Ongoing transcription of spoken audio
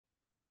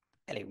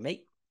Hello,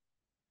 mate.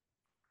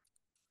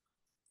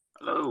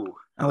 Hello,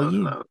 How are hello,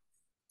 you? hello.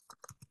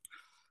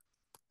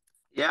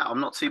 Yeah, I'm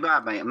not too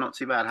bad, mate. I'm not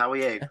too bad. How are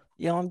you?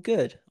 Yeah, I'm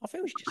good. I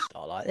think we should just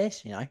start like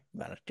this,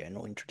 about a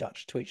general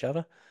introduction to each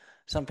other.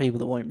 Some people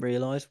that won't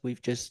realise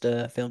we've just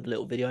filmed a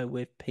little video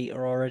with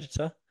Peter, our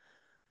editor,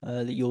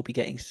 that you'll be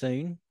getting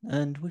soon.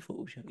 And we thought,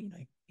 we should,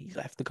 he's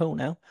left the call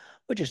now.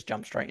 We'll just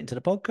jump straight into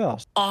the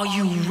podcast. Are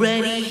you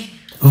ready?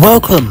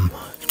 Welcome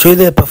to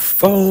the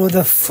Before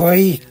the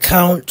Free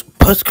Count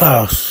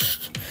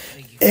podcast.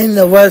 In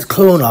the red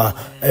corner,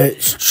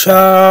 it's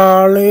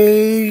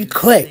Charlie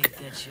Quick,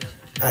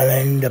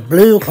 and in the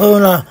blue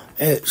corner,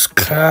 it's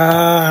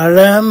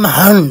Callum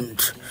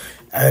Hunt.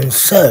 And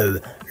so,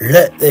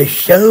 let the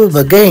show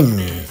begin.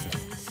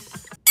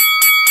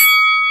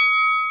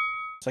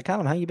 So,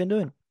 Callum, how you been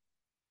doing?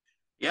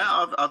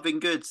 Yeah, I've been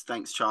good,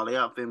 thanks, Charlie.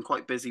 I've been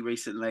quite busy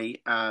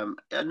recently.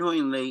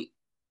 Annoyingly,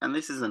 and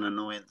this is an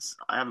annoyance,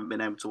 I haven't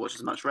been able to watch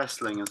as much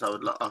wrestling as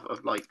I've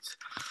liked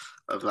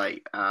of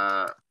late.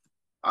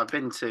 I've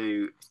been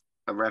to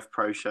a Rev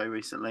Pro show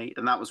recently,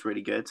 and that was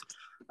really good.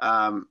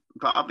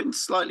 But I've been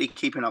slightly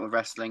keeping up with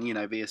wrestling,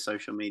 via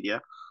social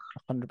media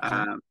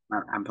 100%.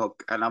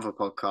 and other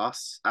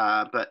podcasts.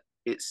 But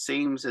it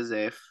seems as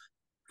if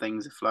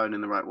things are flowing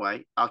in the right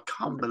way.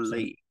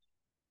 100%.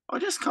 I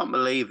just can't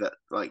believe that,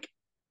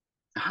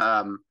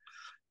 um,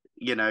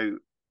 you know,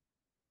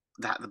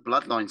 that the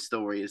Bloodline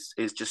story is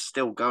just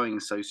still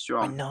going so I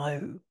strong.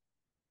 know.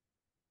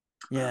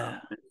 Yeah.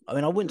 Um, I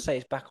mean, I wouldn't say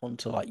it's back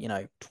onto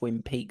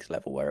Twin Peaks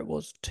level where it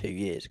was 2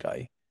 years ago.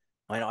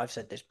 I mean, I've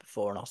said this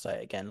before and I'll say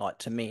it again. Like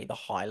to me, the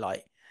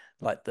highlight,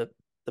 like the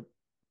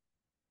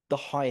the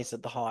highest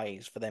of the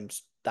highs for them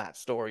that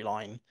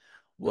storyline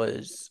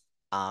was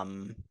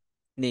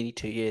nearly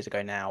 2 years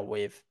ago now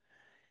with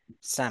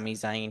Sami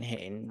Zayn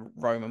hitting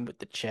Roman with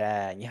the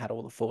chair, and you had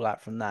all the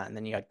fallout from that, and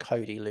then you had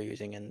Cody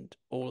losing and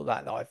all of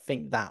that. I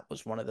think that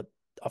was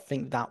I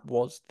think that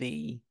was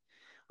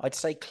I'd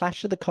say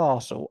Clash of the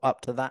Castle up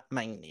to that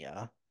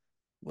Mania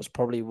was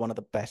probably one of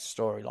the best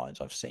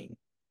storylines I've seen.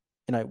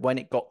 When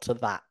it got to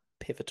that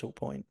pivotal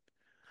point.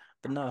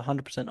 But no,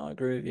 100% I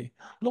agree with you.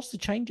 Lots of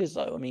changes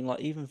though. I mean,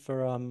 like even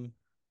for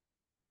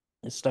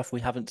stuff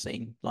we haven't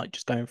seen, like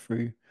just going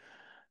through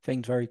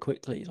things very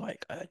quickly,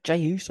 like Jey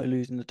Uso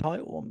losing the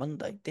title on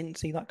Monday. Didn't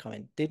see that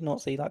coming. Did not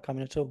see that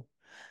coming at all.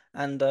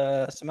 And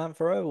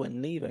Samantha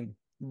Irwin leaving.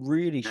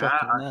 Really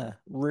shocking yeah, there.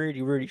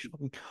 Really, really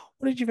shocking.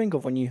 What did you think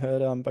of when you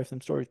heard both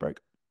them stories break?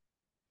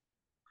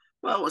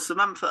 well,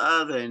 Samantha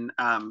Irvin,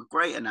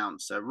 great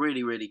announcer,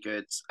 really, really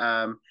good.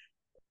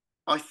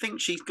 I think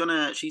she's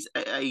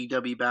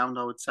AEW bound,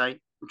 I would say,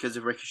 because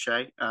of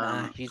Ricochet.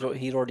 Nah, he's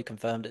already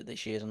confirmed it that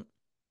she isn't.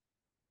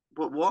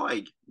 But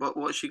why?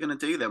 What's she going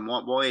to do then?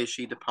 Why is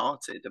she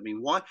departed? I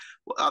mean, why?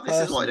 This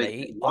is what I don't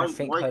get. Personally, I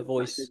think Why her is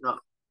voice. that?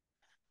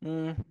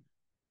 Mm,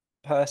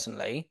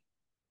 personally,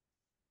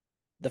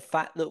 the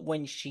fact that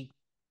when she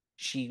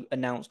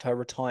announced her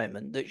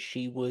retirement, that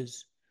she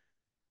was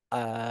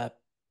uh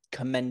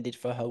commended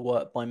for her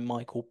work by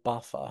Michael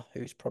Buffer,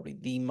 who's probably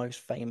the most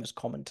famous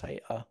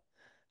commentator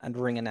and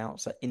ring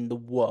announcer in the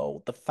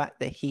world. The fact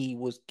that he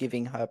was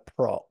giving her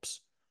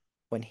props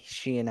when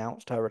she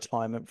announced her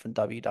retirement from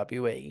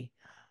WWE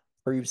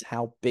proves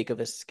how big of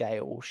a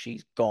scale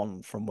she's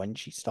gone from when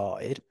she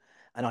started.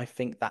 And I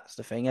think that's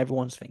the thing.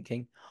 Everyone's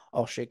thinking,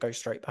 oh, she'll go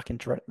straight back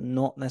into it.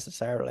 Not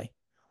necessarily.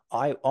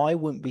 I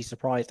wouldn't be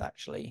surprised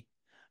actually,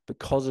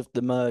 because of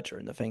the merger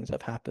and the things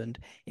that have happened,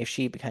 if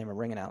she became a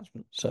ring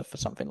announcer for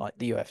something like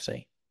the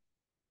UFC.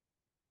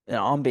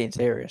 I'm being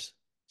serious.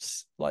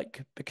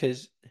 Like,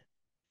 because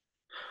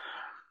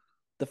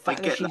the I fact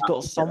that get that. she's got I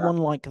get that. someone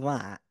like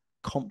that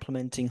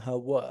complimenting her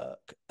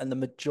work, and the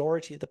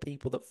majority of the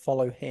people that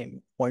follow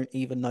him won't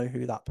even know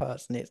who that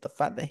person is. The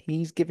fact that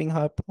he's giving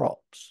her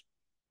props,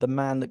 the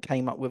man that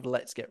came up with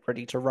 "Let's Get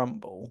Ready to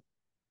Rumble,"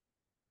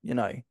 you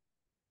know,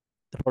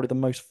 probably the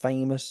most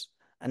famous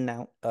and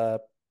now,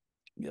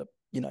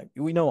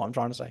 we know what I'm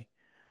trying to say.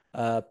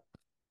 Uh,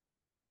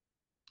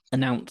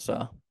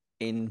 Announcer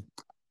in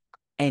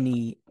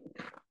any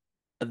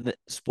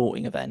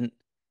sporting event,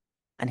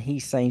 and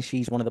he's saying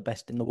she's one of the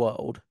best in the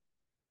world.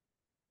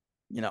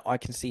 I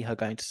can see her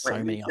going to Wait, so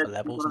who many said other she's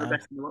levels one of the now.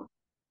 best in the world?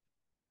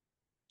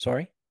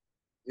 Sorry,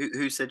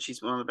 Who said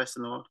she's one of the best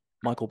in the world?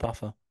 Michael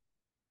Buffer.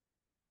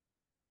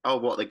 Oh,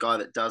 what, the guy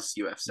that does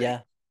UFC?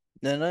 Yeah.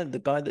 No, no, the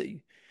guy that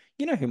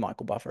you know who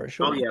Michael Buffer is,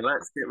 Oh surely. yeah,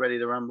 let's get ready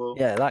to rumble.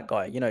 Yeah, that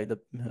guy.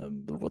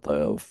 With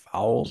the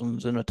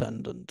thousands in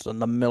attendance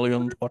and the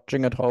millions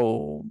watching at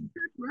home.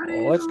 Oh, Ready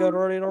to let's get rumble.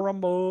 ready to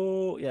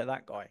rumble. Yeah,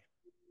 that guy.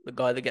 The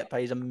guy that get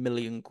paid £1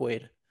 million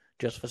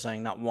just for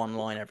saying that one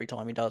line every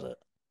time he does it.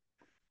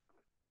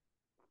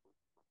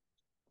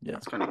 Yeah.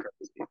 That's kind of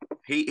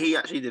crazy. He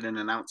actually did an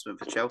announcement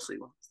for Chelsea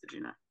once. Did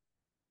you know?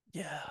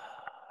 Yeah.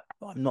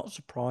 I'm not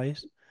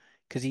surprised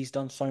because he's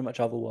done so much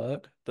other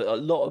work, but a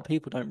lot of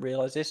people don't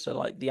realize this. So,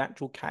 like the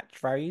actual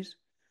catchphrase,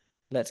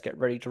 "Let's get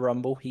ready to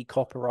rumble," he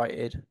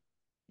copyrighted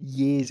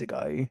years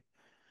ago.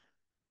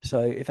 So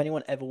if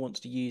anyone ever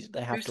wants to use it,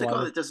 they have Who's to the guy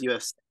either. that does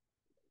UFC?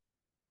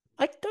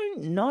 I don't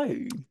don't know.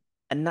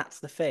 And that's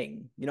the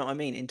thing. You know what I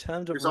mean? In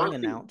terms of Because I ring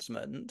think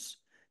announcements,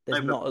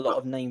 there's no, not a lot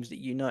of names that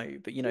you know.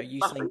 But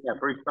Buffer, yeah,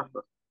 Bruce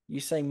Buffer. you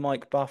say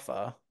Michael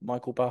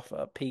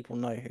Buffer, people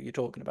know who you're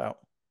talking about,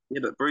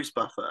 Yeah, but Bruce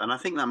Buffer, and I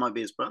think that might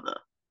be his brother.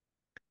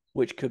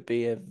 which could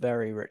be a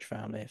very rich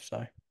family if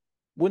so.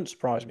 Wouldn't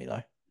surprise me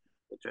though.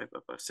 Joe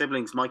Buffer.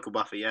 Siblings, Michael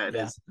Buffer. Yeah, it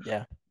Yeah, is.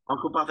 yeah.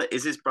 Michael Buffer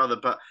is his brother,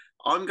 but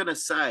I'm gonna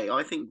say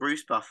I think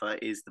Bruce Buffer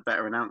is the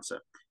better announcer.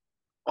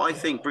 I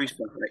think Bruce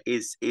Buffer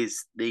is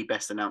the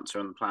best announcer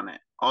on the planet.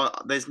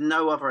 There's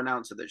no other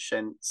announcer that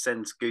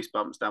sends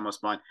goosebumps down my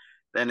spine.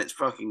 Then it's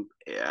fucking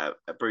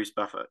Bruce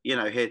Buffer. You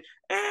know, here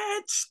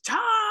it's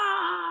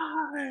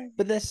time.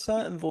 But there's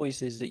certain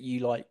voices that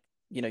you like,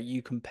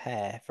 you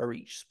compare for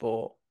each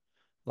sport.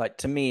 Like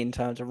to me, in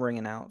terms of ring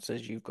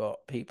announcers, you've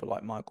got people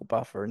like Michael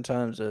Buffer. In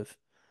terms of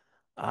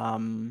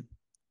um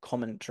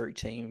commentary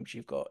teams,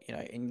 you've got,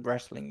 in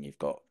wrestling, you've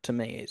got, to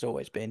me, it's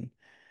always been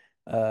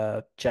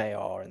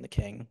JR and the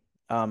King.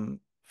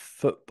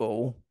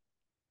 Football,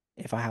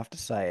 if I have to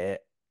say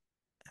it,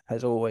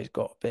 has always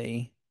got to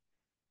be,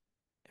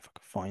 if I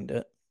could find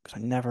it,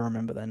 because I never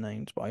remember their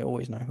names, but I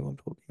always know who I'm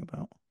talking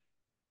about.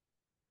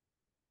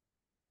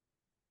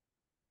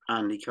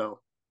 Andy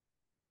Cole.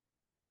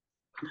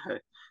 No,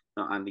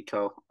 not Andy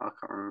Cole. I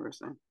can't remember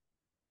his name.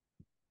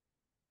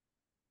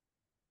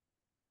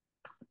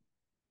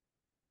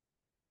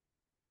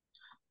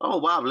 Oh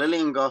wow,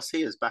 Lillian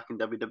Garcia's back in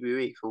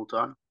WWE full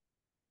time.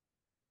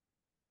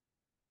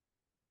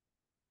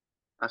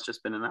 That's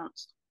just been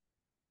announced.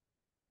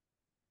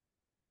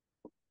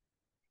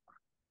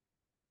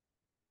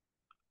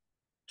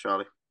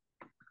 Charlie.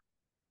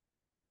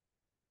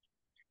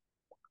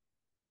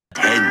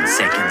 10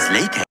 seconds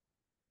later.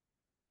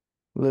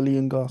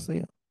 Lillian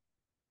Garcia.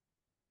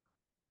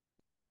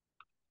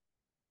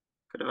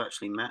 Could have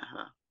actually met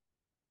her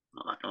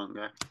not that long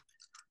ago.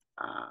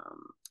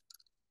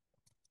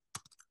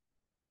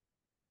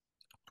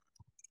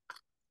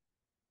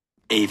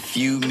 A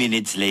few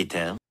minutes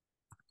later.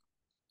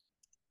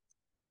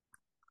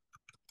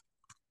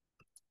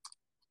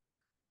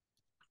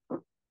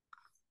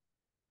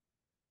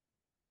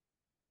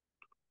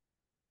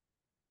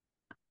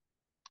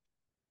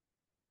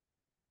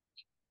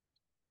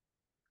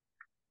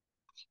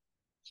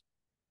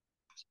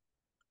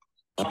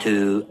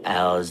 Two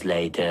hours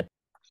later.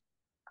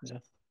 Yeah.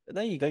 But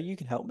there you go. You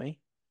can help me.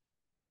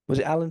 Was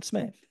it Alan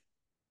Smith?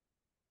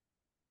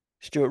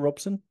 Stuart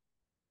Robson?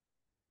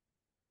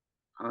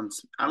 Alan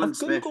I've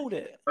Smith. Googled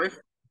it.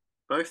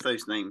 Both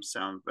those names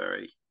sound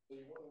very.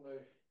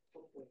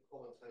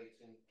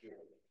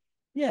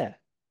 Yeah.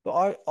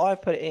 But I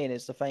put it in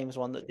as the famous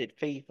one that did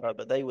FIFA,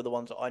 but they were the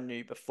ones that I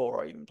knew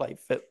before I even played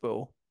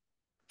football,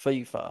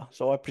 FIFA.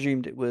 So I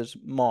presumed it was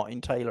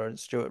Martin Taylor and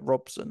Stuart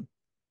Robson.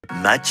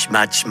 Much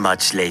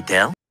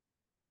later.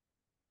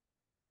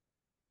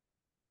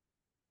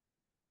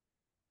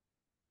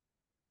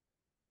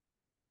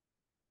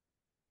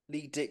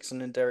 Lee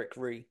Dixon and Derek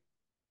Ree.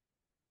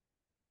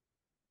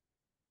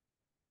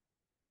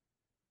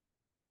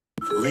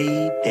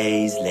 3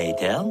 days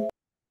later.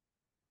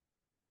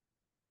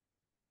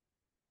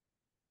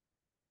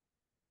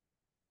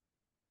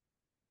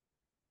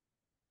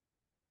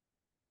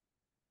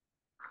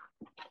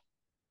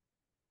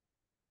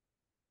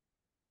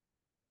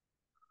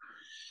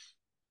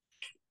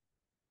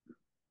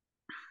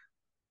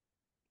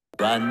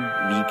 One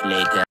week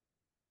later.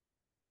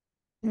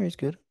 Yeah, he's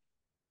good.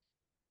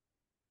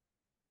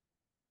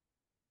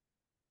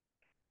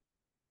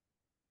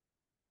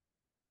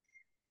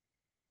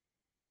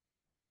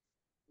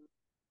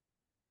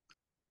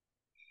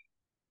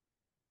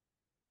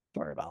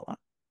 Sorry about that.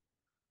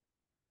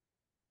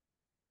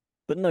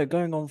 But no,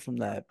 going on from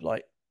there,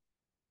 like,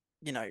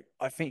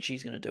 I think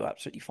she's going to do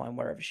absolutely fine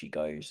wherever she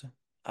goes.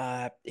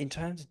 In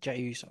terms of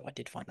Jey Uso, I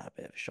did find that a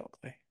bit of a shock,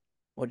 though.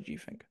 What did you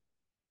think?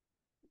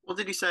 What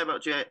did you say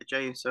about Jey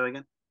Uso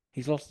again?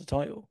 He's lost the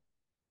title.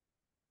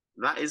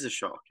 That is a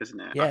shock, isn't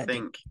it? I Yeah,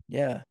 think,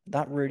 yeah,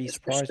 that really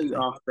surprised especially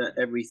me. after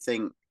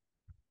everything.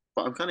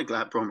 But I'm kind of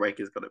glad Braun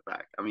Breaker's got it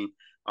back. I mean,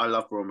 I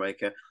love Braun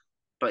Breaker.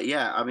 But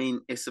yeah, I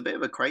mean, it's a bit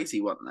of a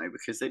crazy one, though,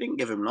 because they didn't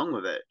give him long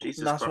with it. And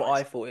Jesus that's what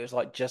I Christ. thought. It was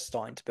like just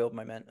starting to build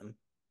momentum.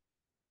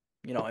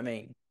 You know what I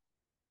mean?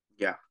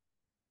 Yeah.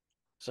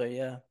 So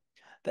yeah.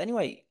 But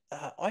anyway,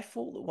 I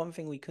thought that one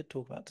thing we could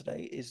talk about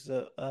today is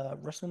that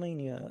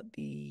WrestleMania,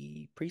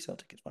 the pre-sale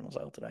tickets went on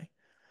sale today.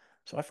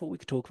 So I thought we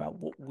could talk about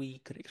what we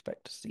could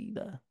expect to see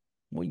there.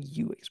 What are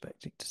you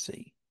expecting to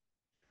see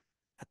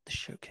at the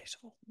showcase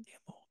of the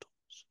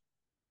Immortals?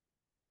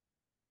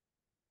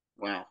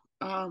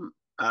 Wow.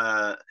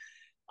 Uh,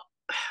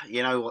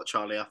 you know what,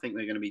 Charlie? I think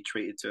we're going to be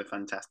treated to a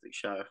fantastic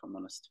show, if I'm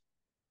honest.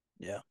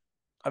 Yeah.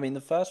 I mean,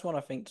 the first one I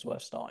think is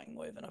worth starting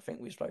with, and I think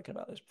we've spoken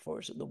about this before,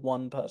 is that the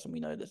one person we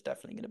know that's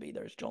definitely going to be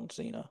there is John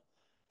Cena,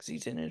 because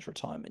he's in his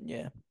retirement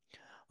year. I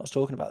was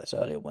talking about this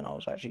earlier when I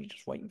was actually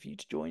just waiting for you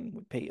to join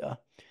with Peter,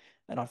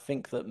 and I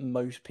think that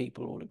most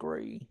people will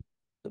agree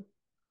that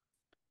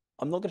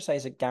I'm not going to say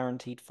it's a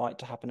guaranteed fight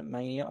to happen at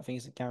Mania. I think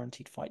it's a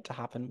guaranteed fight to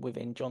happen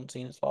within John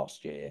Cena's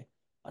last year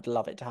I'd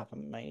love it to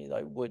happen mainly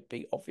though, would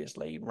be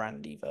obviously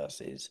Randy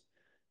versus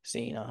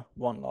Cena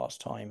one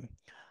last time.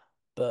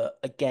 But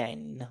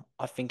again,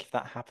 I think if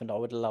that happened, I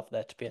would love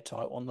there to be a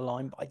title on the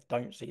line, but I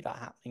don't see that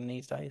happening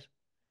these days.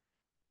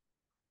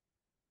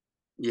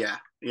 Yeah,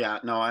 yeah.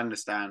 No, I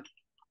understand.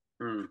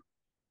 Hmm.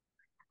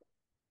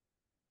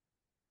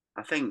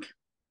 I think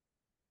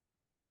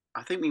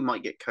I think we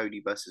might get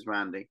Cody versus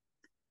Randy.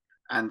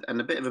 And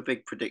a bit of a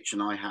big prediction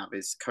I have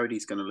is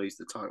Cody's going to lose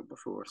the title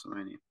before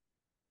WrestleMania.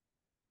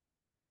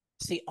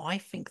 See, I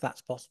think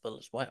that's possible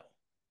as well.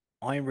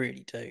 I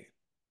really do.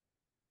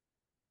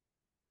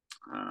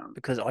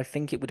 Because I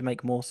think it would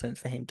make more sense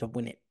for him to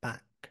win it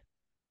back.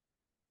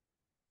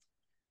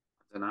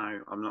 I don't know.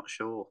 I'm not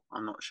sure.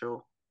 I'm not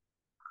sure.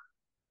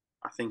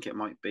 I think it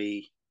might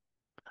be.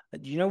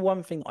 Do you know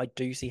one thing I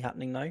do see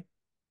happening though?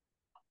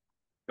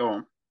 Go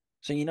on.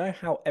 So you know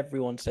how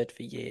everyone said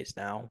for years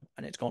now,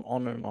 and it's gone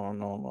on and on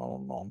and on and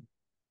on and on.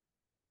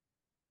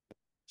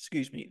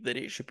 Excuse me, that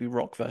it should be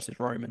Rock versus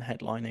Roman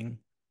headlining,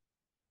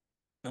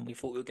 and we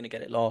thought we were going to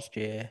get it last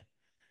year,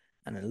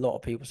 and then a lot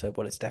of people said,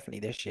 well, it's definitely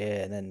this year,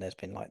 and then there's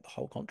been like the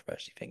whole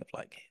controversy thing of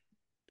like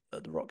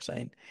the Rock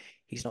saying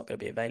he's not going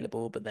to be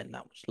available, but then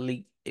that was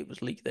leaked. It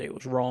was leaked that it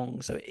was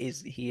wrong, so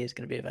he is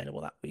going to be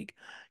available that week.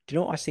 Do you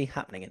know what I see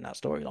happening in that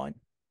storyline?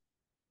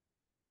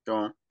 Go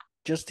on.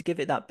 Just to give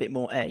it that bit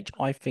more edge,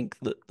 I think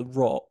that The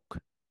Rock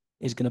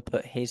is going to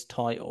put his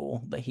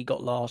title that he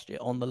got last year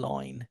on the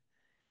line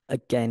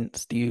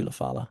against the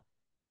Ulafala.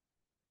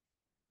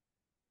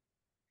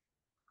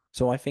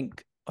 So I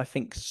think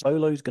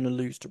Solo's going to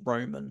lose to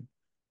Roman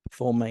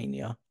before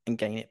Mania and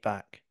gain it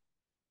back.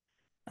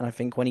 And I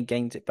think when he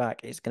gains it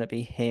back, it's going to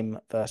be him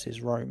versus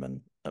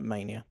Roman at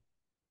Mania.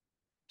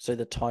 So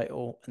the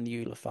title and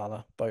the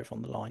Ulafala both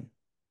on the line.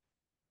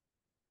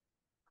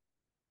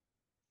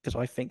 Because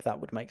I think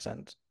that would make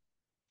sense.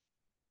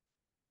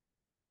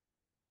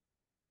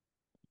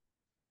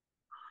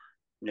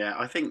 Yeah,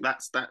 I think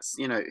that's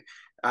it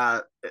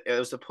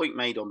was a point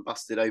made on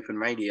Busted Open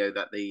Radio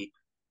that the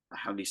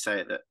how do you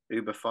say it, that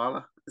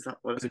Uberfala, is that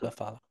what it's called?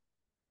 Ulafala.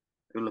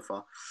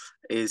 Ulafar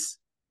is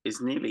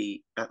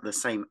nearly at the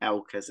same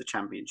elk as a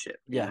championship.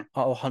 You Yeah, know,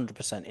 oh,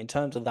 100%. In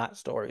terms of that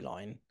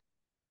storyline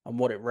and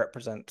what it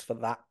represents for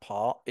that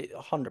part,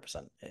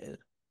 100% it is.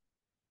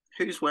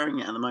 who's wearing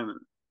it at the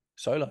moment?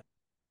 Solo.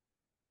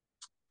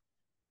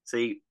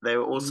 See, they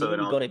were He also an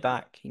nearly odd. got it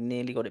back. He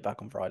nearly got it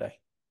back on Friday.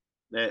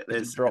 Because he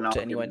There's an dropped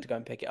it and he went argument. to go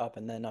and pick it up,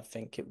 and then I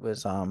think it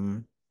was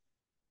oh,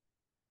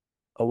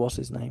 what's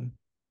his name?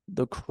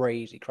 The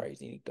crazy,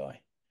 crazy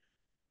guy.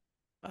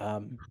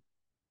 Um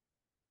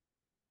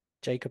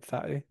Jacob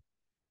Fatu.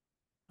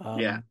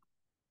 Yeah,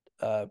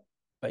 Um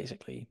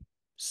Basically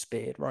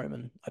speared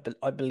Roman.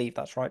 I believe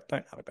that's right.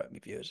 Don't have a go at me,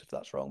 viewers, if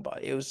that's wrong,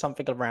 but it was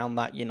something around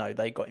that,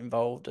 they got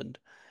involved and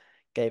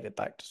gave it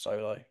back to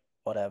Solo,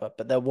 whatever.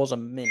 But there was a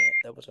minute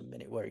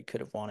where he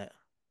could have won it.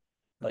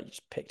 Like, you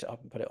just picked it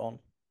up and put it on.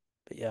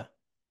 But yeah.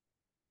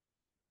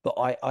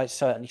 But I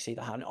certainly see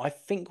that happening. I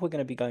think we're going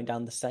to be going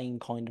down the same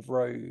kind of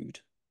road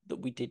that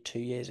we did 2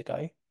 years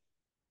ago.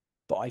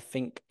 But I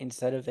think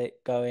instead of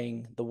it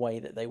going the way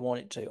that they want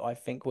it to, I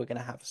think we're going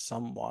to have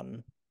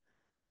someone,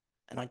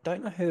 and I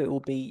don't know who it will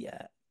be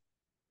yet,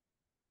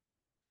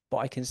 but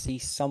I can see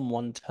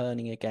someone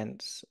turning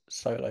against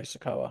Solo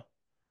Sikoa,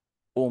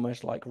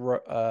 almost like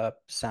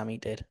Sammy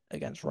did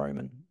against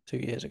Roman 2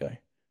 years ago.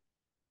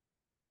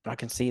 And I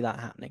can see that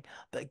happening.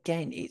 But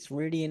again, it's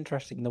really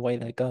interesting the way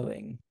they're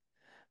going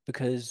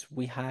because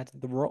we had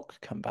The Rock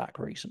come back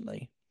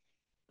recently.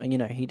 And,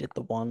 he did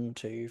the 1,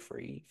 2,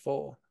 3,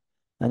 4.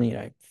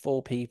 And,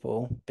 four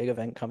people, big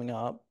event coming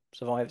up,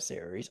 Survivor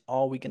Series.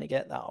 Are we going to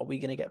get that? Are we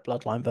going to get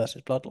Bloodline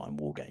versus Bloodline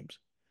War Games?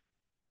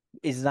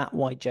 Is that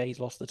why Jay's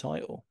lost the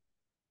title?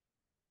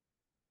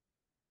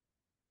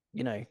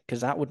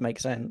 Because that would make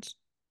sense.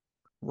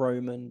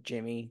 Roman,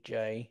 Jimmy,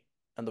 Jay,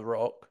 and The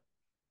Rock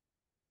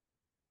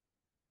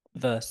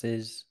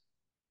versus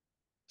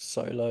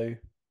Solo,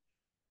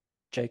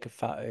 Jacob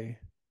Fatu.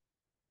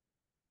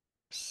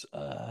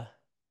 Uh,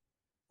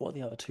 what are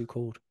the other two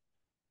called?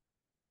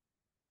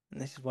 And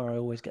this is where I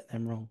always get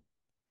them wrong.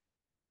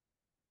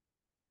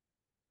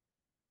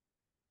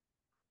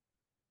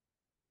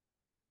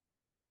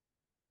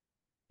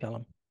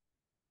 Callum.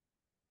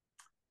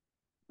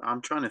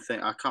 I'm trying to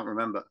think. I can't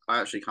remember. I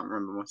actually can't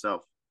remember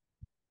myself.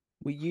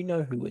 Well, you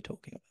know who we're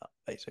talking about,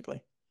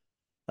 basically.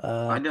 I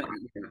Uh, don't.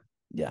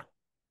 yeah.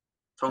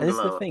 And this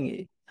is the Tongaloa.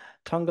 thing,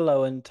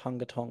 Tongalo and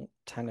Tangatonga.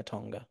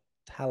 Yeah.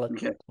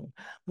 Talatong.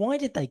 Why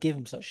did they give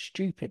them such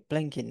stupid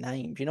blinking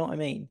names? You know what I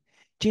mean?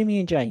 Jimmy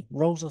and Jay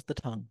rolls off the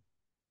tongue.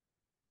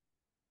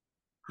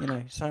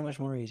 So much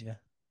more easier.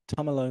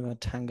 Tamalonga,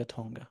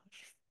 Tangatonga.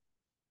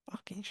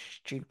 Fucking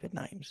stupid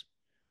names.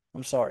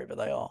 I'm sorry, but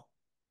they are.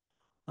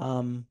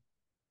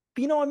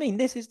 But you know what I mean?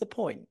 This is the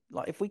point.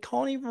 Like, if we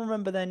can't even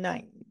remember their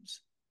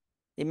names,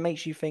 it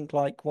makes you think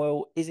like,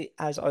 well, is it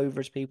as over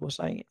as people are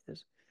saying it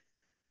is?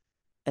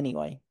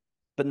 Anyway,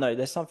 but no,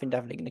 there's something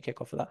definitely going to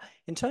kick off of that.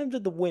 In terms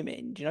of the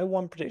women, do you know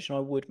one prediction I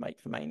would make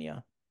for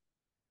Mania?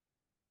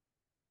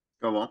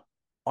 Go on.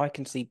 I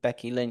can see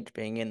Becky Lynch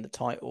being in the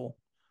title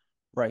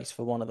race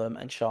for one of them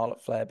and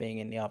Charlotte Flair being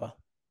in the other.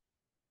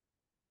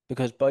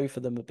 Because both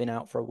of them have been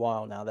out for a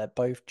while now. They're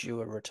both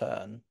due a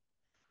return.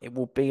 It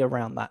will be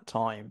around that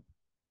time.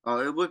 Oh,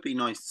 it would be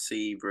nice to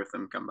see either of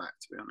them come back,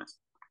 to be honest.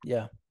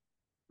 Yeah.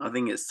 I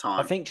think it's I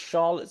time. think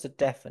Charlotte's a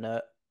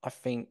definite. I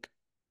think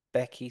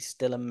Becky's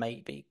still a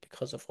maybe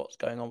because of what's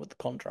going on with the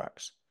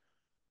contracts.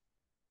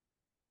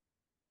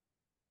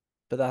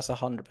 But that's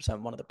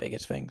 100% one of the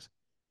biggest things.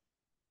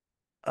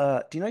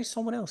 Do you know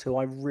someone else who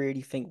I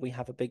really think we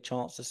have a big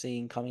chance of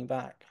seeing coming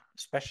back,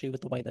 especially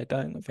with the way they're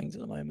going with things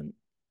at the moment?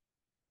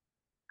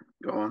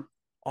 Go on.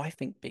 I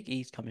think Big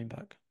E's coming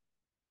back.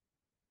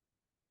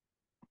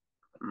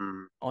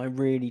 Mm. I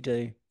really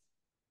do.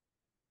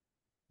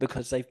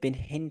 Because they've been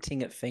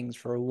hinting at things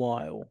for a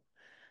while.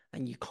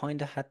 And you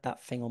kind of had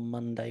that thing on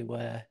Monday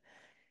where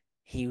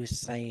he was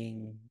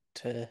saying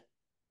to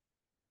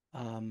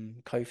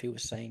Kofi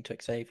was saying to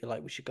Xavier,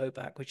 like, we should go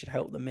back, we should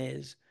help the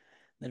Miz.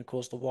 Then of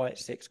course the Wyatt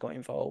Six got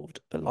involved.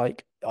 But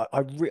like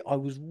I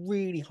was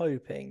really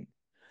hoping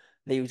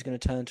that he was going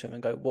to turn to him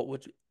and go, what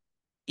would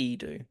E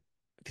do?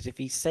 Because if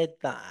he said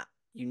that,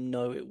 you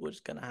know it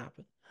was going to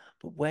happen.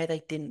 But where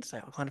they didn't say,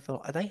 I kind of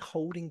felt, are they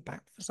holding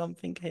back for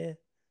something here?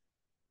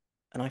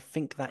 And I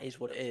think that is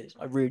what it is.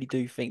 I really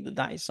do think that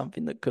that is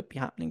something that could be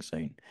happening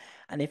soon.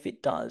 And if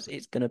it does,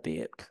 it's going to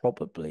be at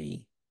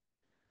probably.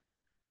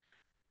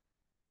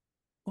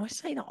 Well, I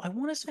say that I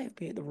want to say it'd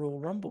be at the Royal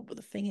Rumble, but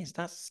the thing is,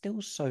 that's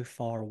still so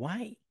far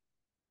away.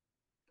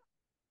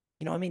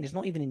 You know what I mean? It's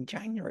not even in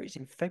January, it's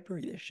in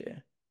February this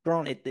year.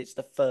 Granted, it's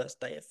the first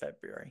day of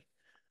February,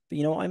 but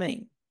you know what I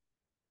mean?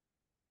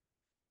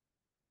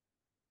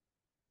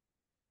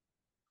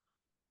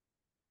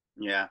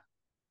 Yeah.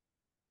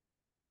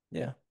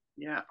 Yeah.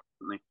 Yeah.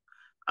 Definitely.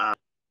 Uh,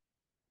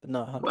 But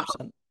no, well,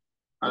 100%.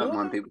 I don't mind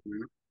Well, people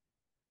doing it.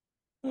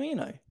 well, you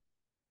know.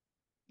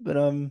 But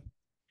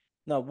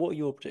no, what are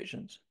your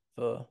predictions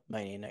for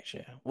Mania next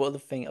year? What are the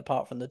thing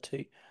apart from the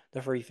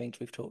three things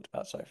we've talked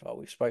about so far?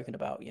 We've spoken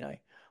about,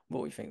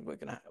 what we think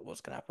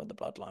what's gonna happen with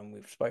the bloodline.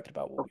 We've spoken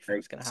about what we think Okay.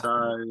 is gonna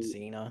happen with So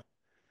Cena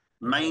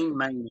and main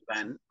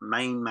Hogan.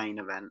 main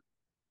event,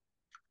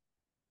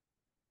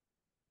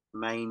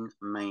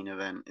 main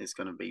event is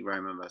going to be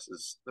Roman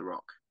versus The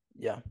Rock.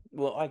 Yeah.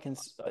 Well, I think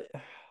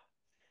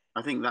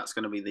that's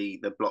going to be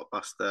the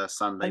blockbuster I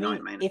Sunday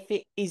night mean, main. if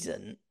it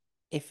isn't,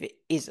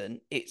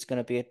 it's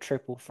gonna be a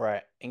triple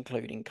threat,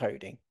 including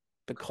Cody,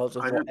 because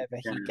of I don't. whatever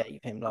Yeah, he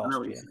gave him I know last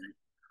what you're year. saying.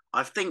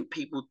 I think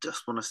people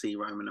just want to see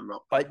Roman and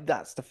Rock though.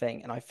 That's the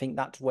thing, and I think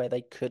that's where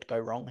they could go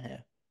wrong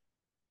here.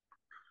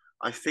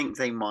 I think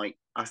they might.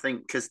 I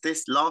think because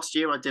this last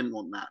year I didn't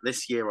want that.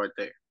 This year I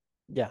do.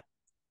 Yeah.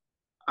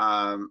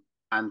 Um,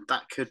 and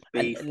that could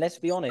And be let's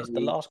be honest, the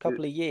very last good.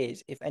 couple of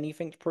years, if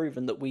anything's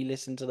proven that we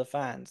listen to the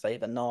fans,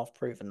 they've enough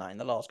proven that in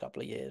the last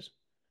couple of years.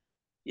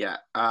 Yeah.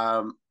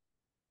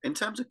 In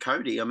terms of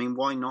Cody, I mean,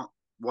 why not?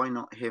 Why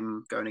not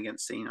him going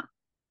against Cena?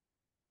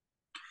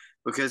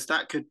 Because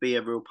that could be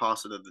a real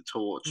passer of the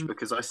torch. Mm.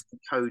 Because I see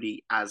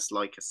Cody as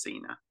like a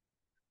Cena,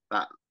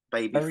 that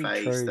baby Very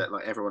face true. that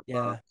like everyone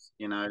Yeah,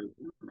 loves,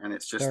 and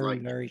it's just very,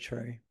 like very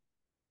true.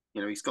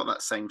 he's got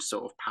that same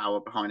sort of power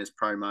behind his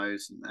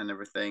promos and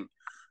everything.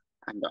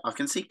 And I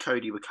can see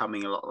Cody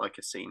becoming a lot like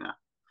a Cena.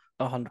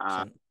 A hundred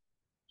Uh, percent.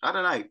 I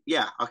don't know.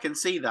 Yeah, I can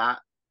see that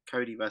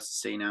Cody versus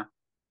Cena,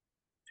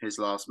 his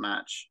last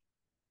match.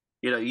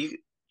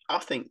 I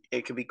think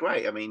it could be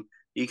great. I mean,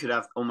 you could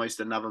have almost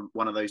another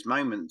one of those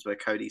moments where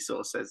Cody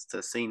sort of says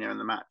to Cena in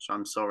the match,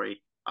 "I'm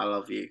sorry, I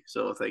love you,"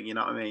 sort of thing. You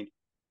know what I mean?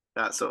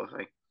 That sort of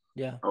thing.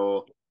 Yeah.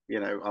 Or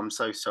I'm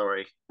so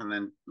sorry, and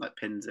then like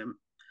pins him.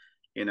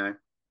 You know.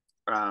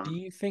 Do Um,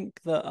 you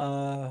think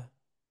that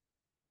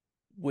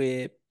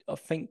we're I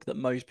think that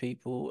most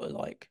people are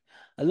like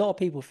a lot of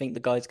people think the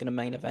guy's gonna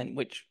main event,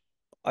 which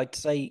I'd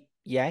say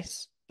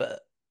yes,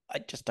 but I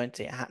just don't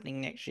see it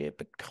happening next year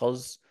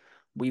because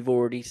we've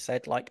already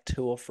said like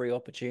two or three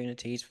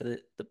opportunities for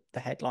the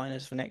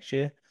headliners for next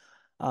year.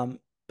 Um,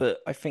 but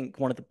I think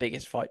one of the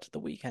biggest fights of the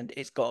weekend,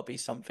 it's got to be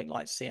something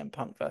like CM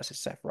Punk versus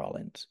Seth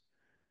Rollins.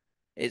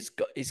 It's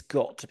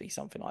got to be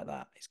something like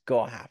that. It's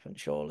got to happen,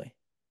 surely.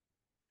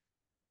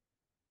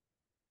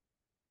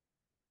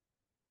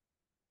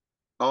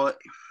 I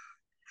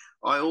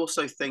I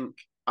also think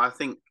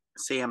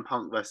CM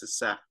Punk versus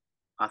Seth.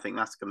 I think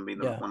that's going to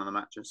be Yeah, one of the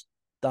matches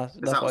that's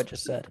because that's that what I was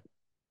just said.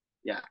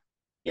 yeah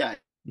yeah.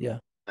 Yeah.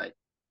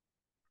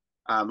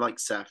 Like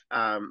Seth.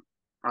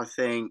 I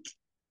think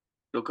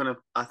you're gonna.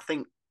 I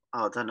think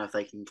I don't know if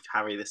they can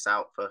carry this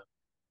out for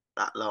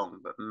that long,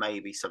 but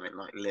maybe something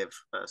like Liv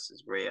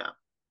versus Rhea.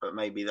 But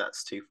maybe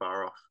that's too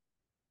far off.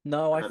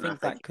 No, I I don't know think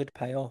if they that could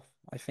pay off.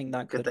 I think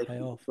that could could they pay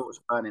keep the off. torch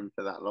burning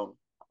for that long.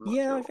 I'm not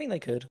Yeah, I sure. think they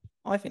could.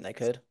 I think they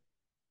could.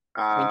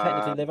 I mean,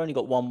 technically, Uh, they've only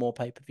got one more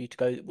pay-per-view to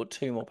go, well,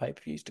 two more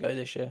pay-per-views to go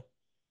this year.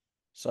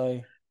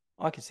 So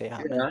I can see it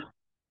happening.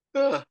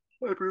 yeah.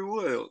 Every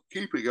while.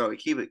 Keep it going.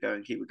 Keep it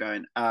going. Keep it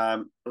going.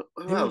 Who Who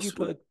would you else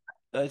would?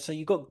 put? So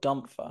you got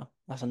Gunther.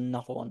 That's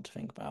another one to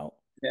think about.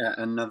 Yeah,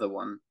 another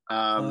one.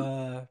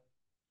 Uh,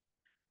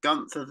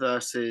 Gunther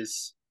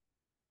versus.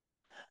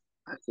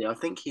 Actually, I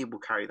think he will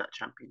carry that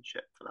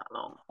championship for that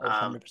long. Oh,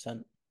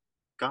 100%.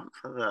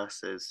 Gunther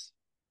versus.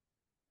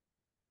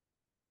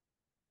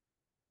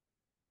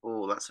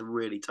 Oh, that's a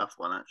really tough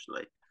one,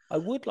 actually. I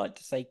would like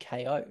to say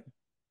KO,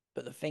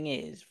 but the thing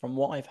is, from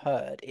what I've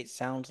heard, it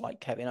sounds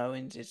like Kevin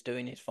Owens is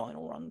doing his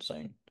final run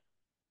soon,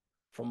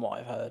 from what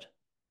I've heard.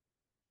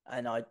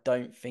 And I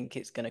don't think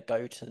it's going to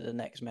go to the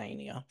next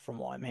Mania, from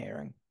what I'm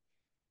hearing.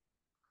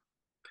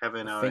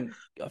 Kevin I Owens.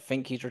 think I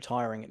think he's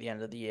retiring at the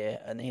end of the year,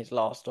 and his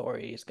last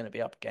story is going to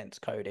be up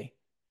against Cody.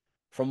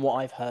 From what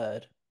I've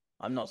heard,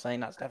 I'm not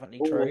saying that's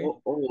definitely true.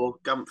 Or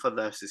Gunther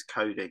versus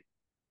Cody.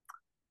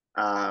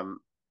 Um,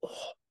 Oh,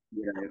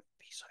 you that know, would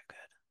be so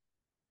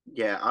good.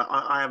 yeah,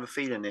 I have a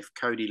feeling if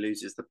Cody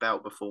loses the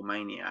belt before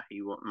Mania,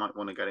 he might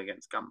want to go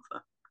against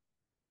Gunther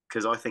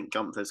because I think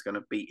Gunther's going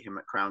to beat him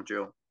at Crown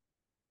Jewel.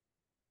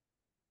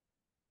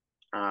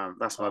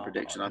 That's my Oh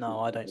prediction. I think. no,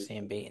 I don't see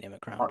him beating him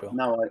at Crown Jewel.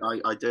 No,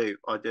 I do.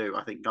 I do.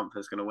 I think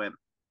Gunther's going to win,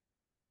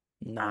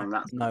 No, and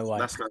no way.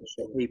 that's going to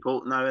shock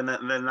people. No, and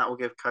then that will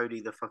give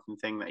Cody the fucking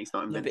thing that he's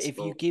not No, but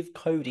invincible. if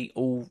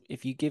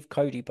you give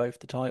Cody both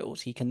the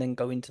titles, he can then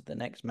go into the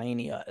next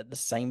Mania at the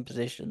same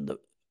position that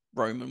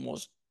Roman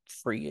was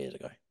 3 years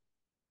ago,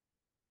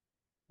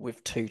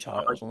 with two I,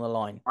 titles on the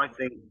line. I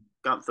think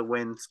Gunther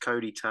wins.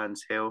 Cody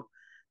turns heel.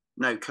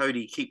 No,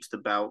 Cody keeps the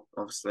belt,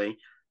 obviously.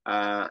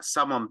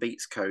 Someone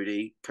beats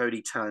Cody.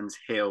 Cody turns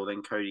heel.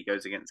 Then Cody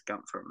goes against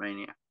Gunther at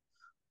Mania.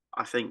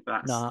 I think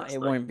Nah, that's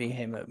it the. won't be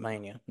him at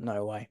Mania.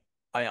 No way.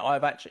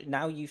 I've actually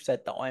now you've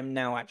said that I'm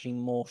now actually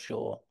more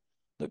sure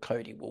that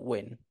Cody will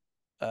win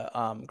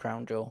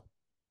Crown Jewel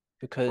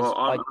because Well,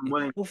 I'm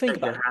willing well to think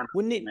take your about it. hand,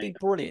 Wouldn't it be mate.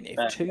 brilliant if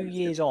Bet 2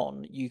 years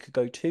on you could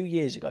go 2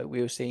 years ago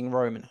we were seeing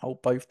Roman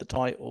hold both the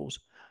titles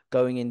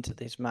going into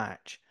this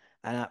match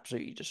and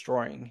absolutely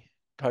destroying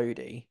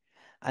Cody,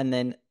 and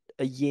then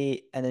a year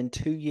and then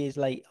 2 years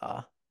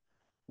later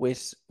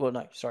well,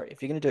 no, sorry.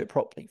 If you're going to do it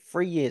properly,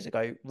 3 years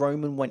ago,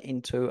 Roman went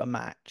into a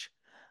match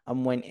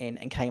and went in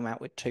and came out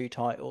with two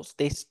titles.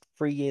 This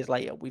 3 years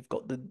later, we've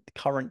got the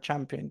current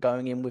champion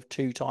going in with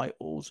two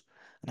titles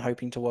and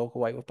hoping to walk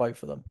away with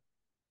both of them.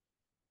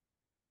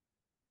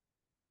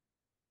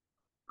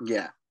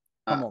 Yeah.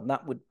 Come on,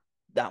 that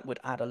would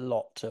add a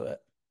lot to it.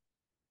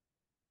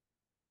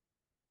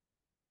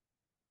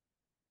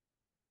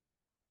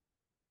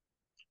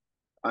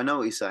 I know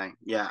what you're saying.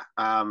 Yeah.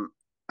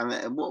 And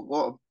then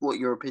what are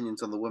your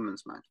opinions on the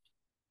women's match?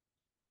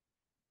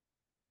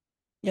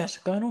 Yeah, so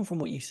going on from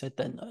what you said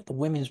then, the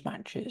women's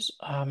matches,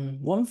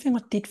 one thing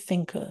I did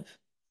think of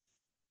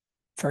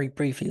very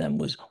briefly then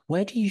was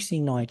where do you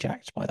see Nia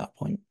Jax by that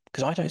point?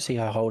 Because I don't see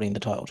her holding the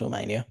title till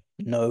Mania.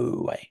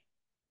 No way.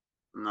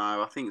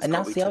 No, I think it's And got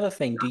to that's be the Tiffany. other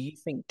thing. Do you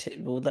think,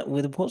 well, that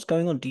with what's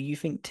going on, do you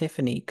think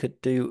Tiffany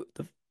could do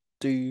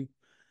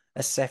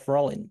a Seth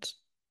Rollins,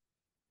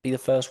 be the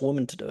first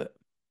woman to do it?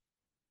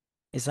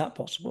 Is that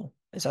possible?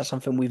 Is that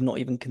something we've not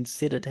even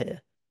considered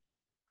here?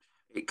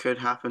 It could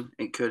happen.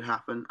 It could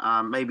happen.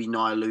 Maybe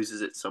Nia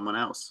loses it to someone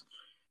else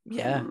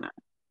Yeah. and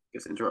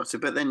gets interrupted.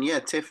 But then, yeah,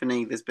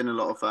 Tiffany. There's been a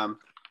lot of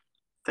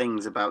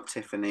things about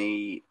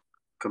Tiffany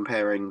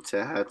comparing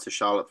to her to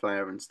Charlotte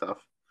Flair and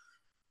stuff.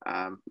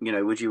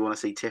 Would you want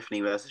to see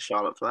Tiffany versus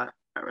Charlotte Flair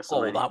at Oh,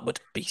 WrestleMania? that would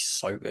be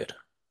so good.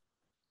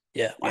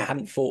 Yeah, I Yeah,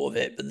 hadn't thought of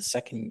it, but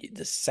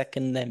the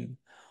second them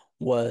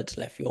words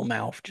left your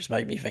mouth just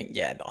made me think,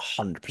 yeah,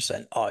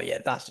 100%. Oh yeah,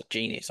 that's a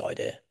genius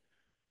idea.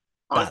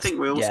 I think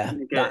we're also Yeah, going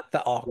to get.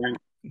 that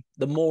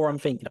the more I'm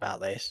thinking about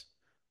this,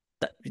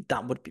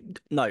 that would be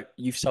no,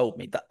 you've sold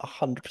me. That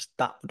 100%,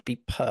 that would be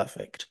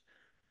perfect.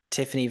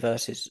 Tiffany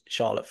versus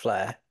Charlotte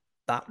Flair,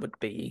 that would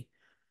be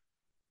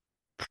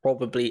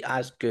probably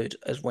as good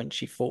as when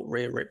she fought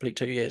Rhea Ripley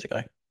 2 years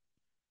ago.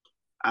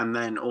 And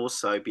then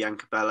also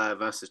Bianca Belair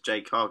versus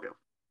Jade Cargill.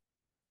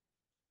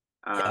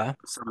 Yeah.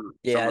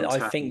 Yeah, Someone I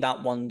turn. think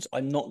that one's,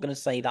 I'm not going to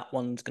say that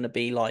one's going to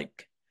be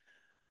like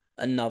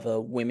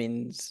another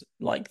women's,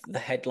 like the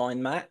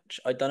headline match.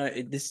 I don't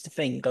know. This is the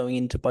thing going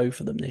into both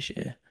of them this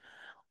year.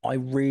 I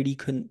really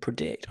couldn't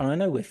predict. And I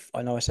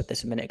know I said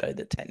this a minute ago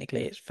that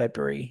technically it's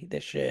February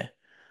this year,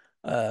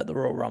 the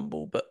Royal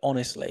Rumble. But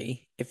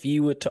honestly, if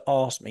you were to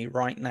ask me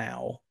right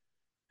now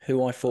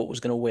who I thought was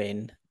going to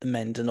win the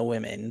men's and the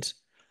women's,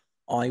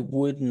 I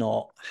would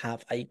not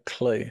have a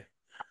clue.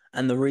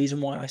 And the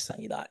reason why I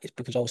say that is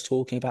because I was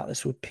talking about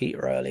this with Peter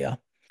earlier,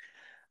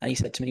 and he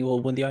said to me,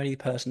 "Well, when the only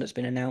person that's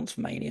been announced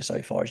for Mania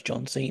so far is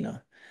John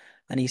Cena,"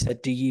 and he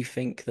said, "Do you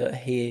think that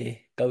he'll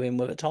go in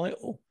with a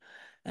title?"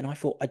 And I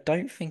thought, I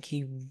don't think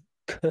he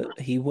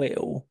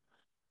will,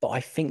 but I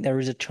think there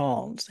is a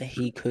chance that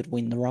he could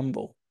win the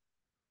Rumble.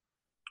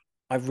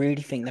 I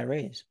really think there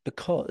is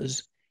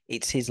because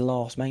it's his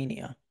last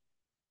Mania.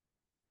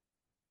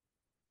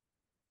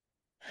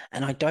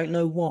 And I don't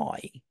know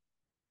why,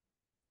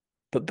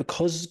 but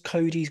because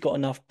Cody's got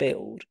enough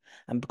build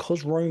and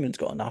because Roman's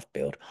got enough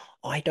build,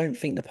 I don't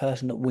think the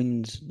person that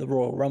wins the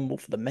Royal Rumble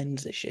for the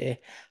men's this year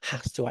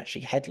has to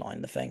actually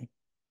headline the thing.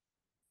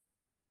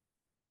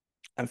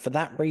 And for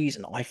that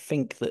reason, I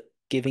think that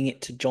giving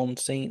it to John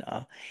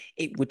Cena,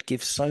 it would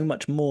give so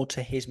much more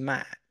to his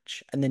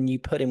match, and then you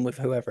put him with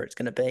whoever it's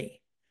going to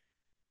be.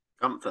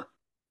 Gunther.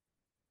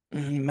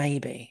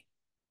 Maybe.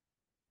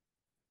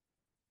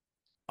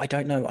 I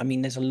don't know. I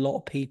mean, there's a lot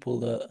of people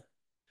that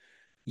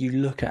you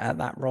look at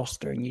that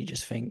roster and you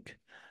just think,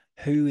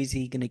 who is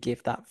he going to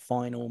give that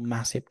final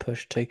massive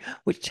push to?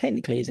 Which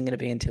technically isn't going to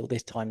be until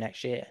this time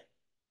next year.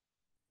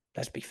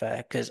 Let's be fair,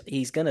 because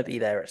he's going to be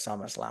there at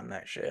SummerSlam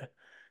next year.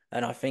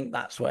 And I think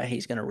that's where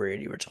he's going to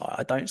really retire.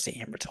 I don't see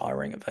him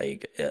retiring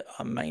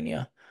at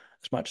Mania,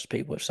 as much as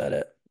people have said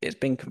it. It's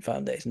been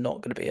confirmed that it's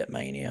not going to be at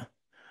Mania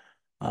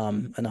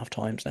enough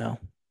times now.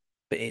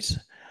 But it's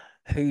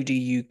who do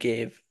you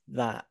give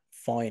that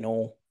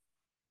final?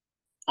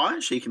 I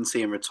actually can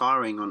see him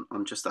retiring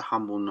on just a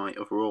humble night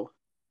of Raw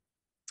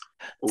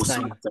or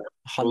Same, SmackDown,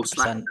 or 100%.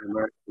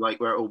 SmackDown,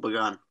 where it all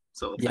began,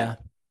 sort of thing. Yeah,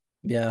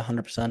 yeah,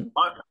 100%.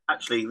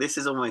 Actually, this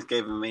is almost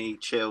giving me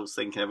chills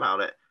thinking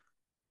about it.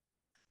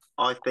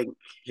 I think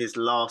his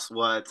last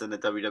words in the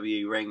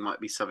WWE ring might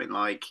be something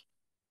like,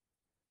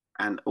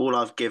 "And all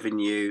I've given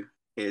you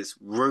is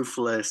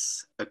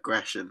ruthless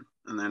aggression,"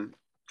 and then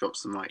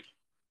drops the mic.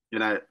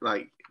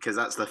 Like, because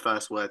that's the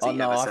first words Oh he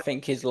no, ever I said.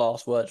 think his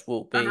last words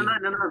will No, no, no,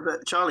 be, no, no.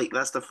 But Charlie,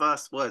 that's the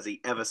first words he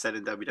ever said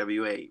in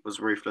WWE was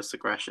ruthless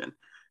aggression.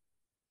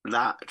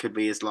 That could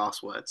be his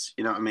last words.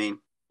 You know what I mean?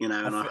 And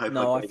I hope I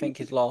no, I gave think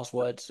you. his last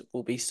words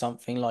will be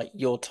something like,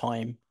 your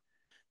time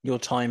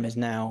is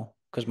now,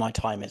 because my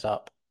time is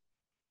up.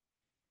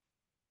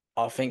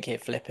 I think he'll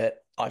flip it.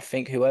 I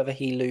think whoever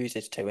he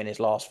loses to in his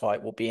last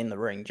fight will be in the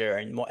ring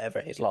during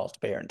whatever his last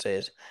appearance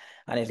is.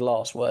 And his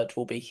last words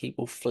will be he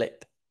will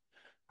flip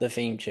the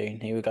theme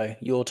tune. He will go,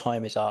 your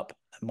time is up,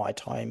 and my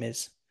time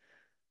is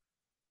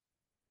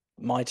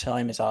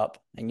up,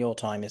 and your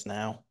time is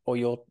now. Or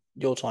your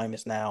time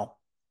is now,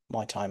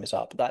 my time is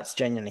up. That's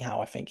genuinely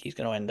how I think he's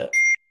going to end it.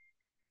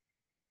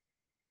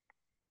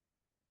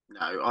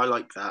 No, I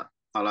like that.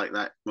 I like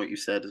that. What you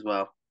said as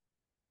well.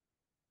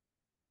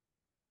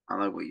 I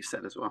like what you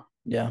said as well.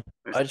 Yeah.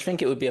 I just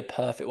think it would be a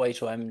perfect way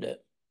to end it.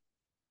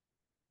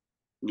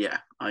 Yeah,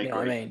 I You know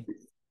what I agree. mean?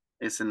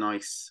 It's a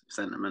nice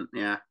sentiment.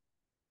 Yeah,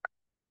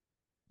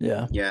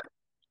 Yeah. yeah.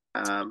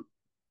 Um,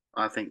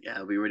 I think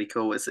it'll be really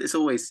cool. It's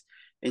always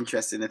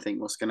interesting to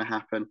think what's going to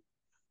happen.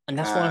 And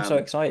that's why I'm so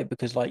Um, excited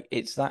because like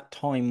it's that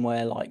time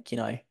where like,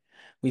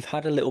 we've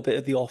had a little bit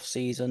of the off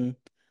season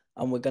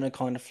and we're going to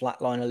kind of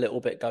flatline a little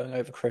bit going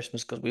over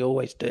Christmas because we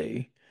always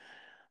do.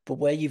 But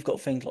where you've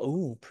got things like,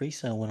 oh,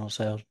 pre-sale went on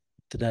sale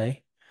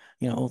today.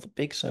 Oh, the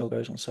big sale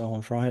goes on sale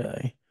on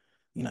Friday.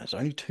 There's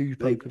only two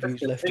well, that's pay-per-views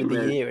the left in thing.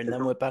 the year and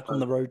then we're back on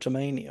the road to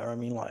Mania. I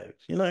mean, like,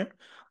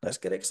 let's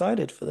get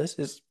excited for this.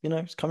 It's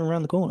coming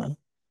around the corner.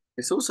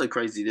 It's also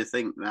crazy to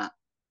think that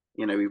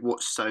we've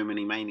watched so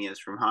many manias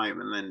from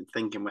home, and then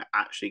thinking we're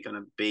actually going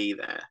to be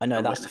there I know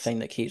and that's the witness. thing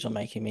that keeps on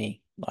making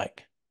me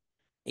like,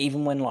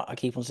 even when like I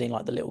keep on seeing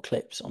like the little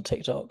clips on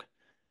TikTok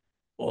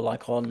or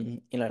like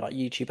on like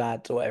YouTube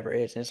ads or whatever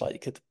it is, and it's like you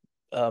could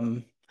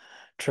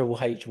Triple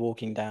H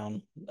walking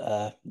down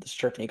the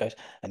strip and he goes,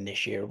 and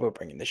this year we're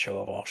bringing the show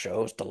of our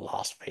shows to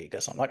Las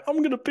Vegas. I'm like,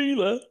 I'm gonna be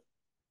there.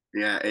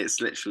 Yeah,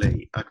 it's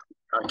literally. I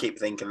keep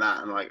thinking that.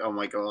 I'm like, oh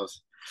my god,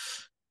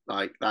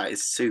 like that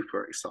is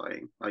super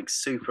exciting. Like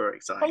super I'm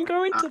exciting.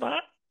 going to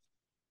that.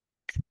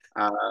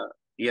 Uh,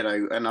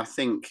 and I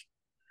think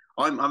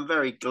I'm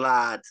very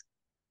glad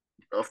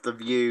of the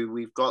view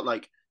we've got.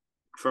 Like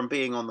from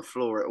being on the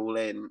floor at All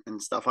In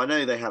and stuff. I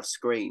know they have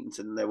screens,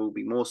 and there will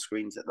be more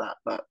screens at that.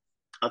 But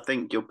I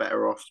think you're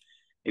better off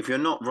if you're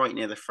not right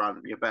near the front.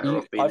 You're better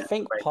off I being at the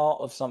think back.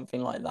 part of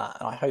something like that,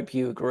 and I hope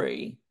you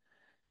agree,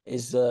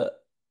 is that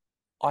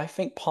I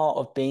think part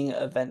of being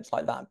at events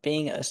like that,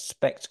 being at a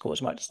spectacle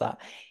as much as that,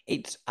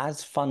 it's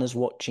as fun as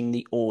watching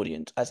the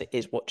audience as it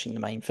is watching the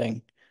main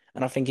thing.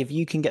 And I think if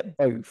you can get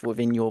both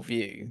within your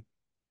view,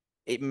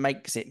 it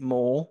makes it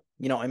more,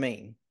 you know what I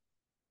mean?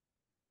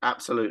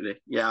 Absolutely,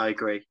 yeah, I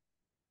agree.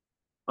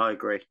 I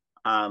agree.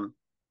 Um,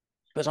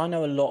 Because I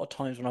know a lot of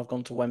times when I've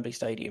gone to Wembley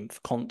Stadium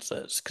for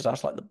concerts, because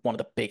that's like one of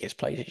the biggest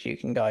places you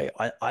can go.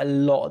 A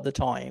lot of the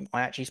time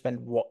I actually spend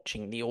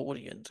watching the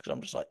audience because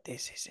I'm just like,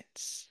 this is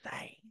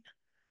insane.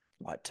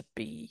 Like to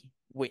be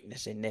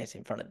witnessing this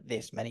in front of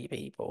this many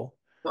people.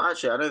 well,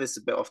 actually, I know this is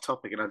a bit off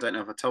topic, and I don't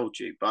know if I told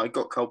you, but I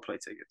got Coldplay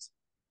tickets.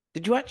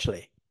 Did you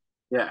actually?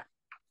 Yeah,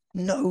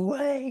 No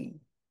way.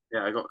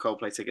 yeah, I got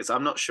Coldplay tickets.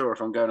 I'm not sure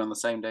if I'm going on the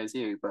same day as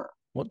you, but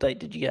What date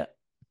did you get?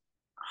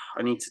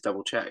 I need to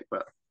double check.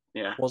 But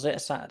yeah, Was it a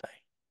Saturday?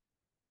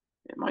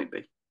 it might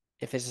be.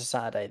 If it's a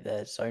Saturday,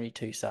 there's only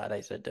two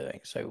Saturdays they're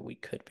doing, so we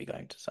could be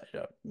going to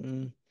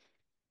Saturday.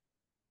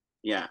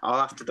 Yeah, I'll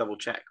have to double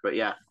check. But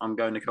yeah, I'm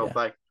going to Yeah.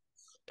 Coldplay.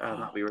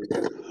 That'll be really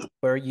good.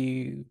 Where are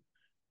you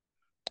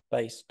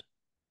based?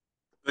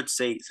 Good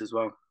seats as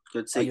well.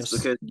 Good Oh, seats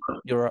because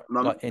you're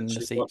mum like in the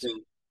actually got seats.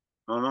 me.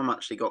 My mum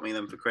actually got me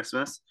them for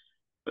Christmas,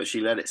 but she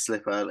let it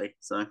slip early.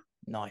 So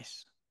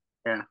Nice.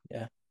 yeah,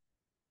 Yeah.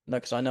 No,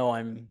 because I know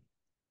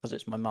because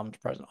it's my mum's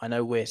present. I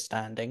know we're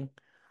standing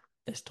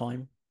this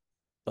time,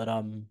 but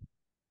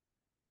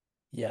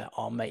Yeah,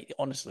 oh mate,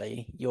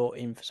 honestly, you're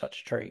in for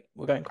such a treat.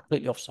 We're going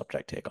completely off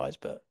subject here, guys,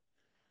 but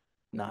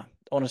nah,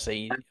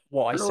 honestly,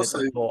 what I And said also,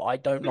 before,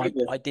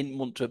 yeah, I didn't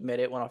want to admit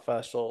it when I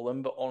first saw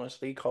them, but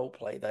honestly,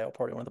 Coldplay, they are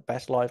probably one of the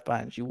best live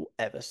bands you will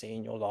ever see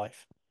in your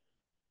life.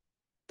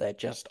 They're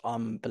just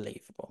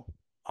unbelievable.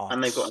 I'm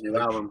and they've got a new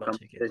stoked you album got coming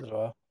tickets too. as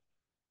well.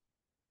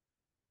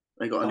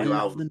 They got a I new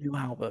love album. the new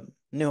album.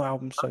 New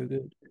album's so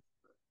good.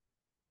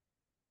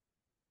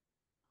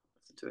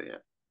 Listen to it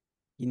yet.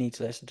 You need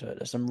to listen to it.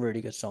 There's some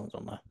really good songs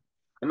on there.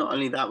 And not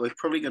only that, we're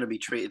probably going to be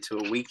treated to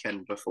a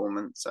weekend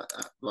performance at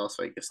Las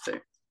Vegas too.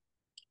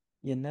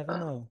 You never Uh,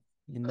 know.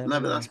 You never no,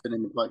 but know. that's been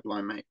in the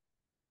pipeline, mate.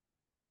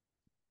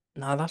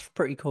 No, that's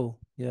pretty cool.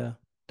 Yeah,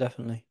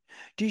 definitely.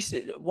 Do you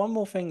see one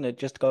more thing that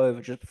just to go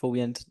over just before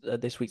we end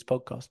this week's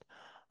podcast?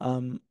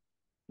 Um,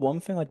 one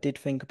thing I did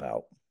think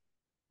about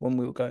when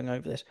we were going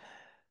over this,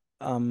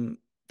 um,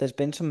 there's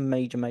been some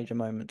major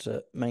moments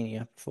at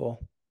Mania before.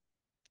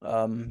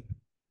 Um,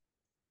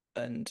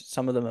 and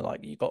some of them are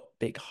like you got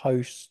big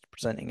hosts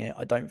presenting it.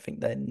 I don't think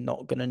they're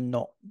not gonna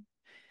not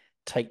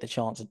take the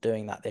chance of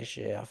doing that this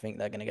year. I think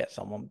they're gonna get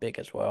someone big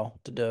as well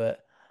to do it.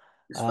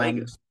 It's Um,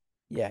 Vegas.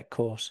 yeah, of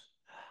course.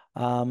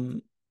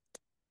 Um,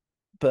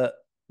 but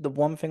the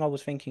one thing I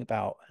was thinking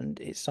about, and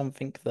it's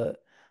something that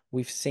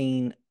we've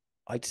seen,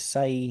 I'd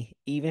say,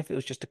 even if it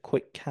was just a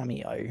quick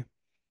cameo,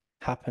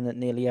 happen at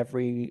nearly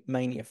every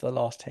Mania for the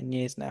last 10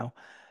 years now.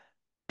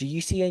 Do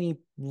you see any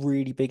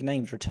really big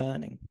names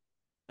returning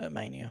at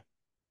Mania?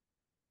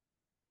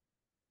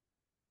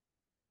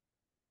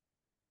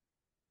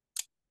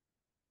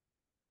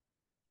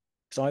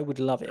 Because I would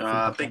love it if we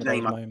had one Big of those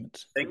name, I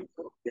moments. think,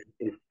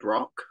 is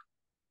Brock.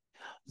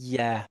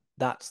 Yeah,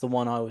 that's the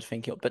one I was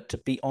thinking of. But to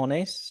be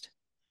honest,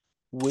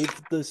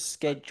 with the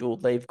schedule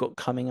they've got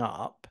coming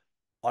up,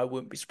 I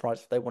wouldn't be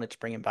surprised if they wanted to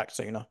bring him back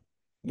sooner.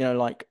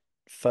 Like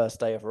first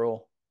day of Raw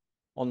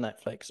on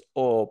Netflix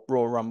or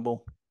Raw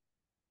Rumble.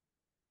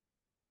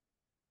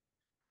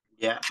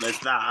 Yeah, there's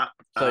that.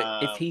 So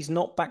if he's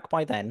not back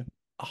by then,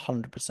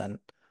 100%,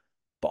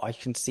 but I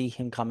can see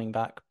him coming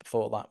back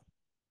before that.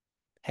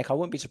 Heck, I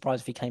wouldn't be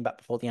surprised if he came back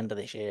before the end of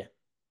this year,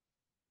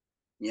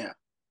 Yeah,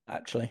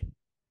 actually.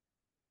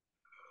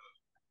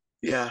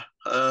 yeah.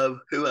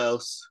 Who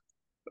else?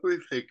 Let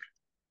me think.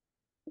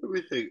 Let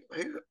me think.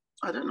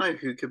 I don't know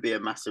who could be a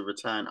massive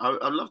return.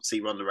 I'd love to see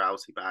Ronda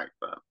Rousey back,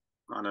 but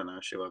I don't know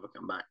if she'll ever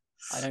come back.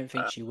 I don't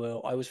think Uh, she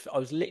will. I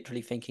was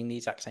literally thinking the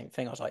exact same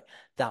thing. I was like,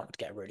 that would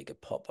get a really good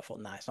pop. I thought,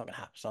 nah, it's not gonna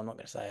happen, so I'm not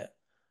gonna say it.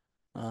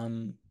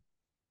 Um,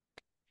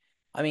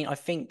 I mean, I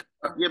think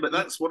yeah, but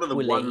that's one of the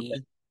one.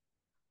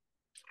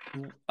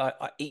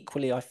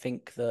 equally, I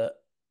think that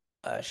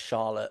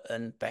Charlotte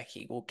and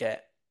Becky will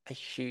get a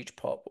huge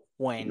pop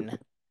when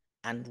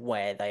and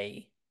where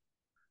they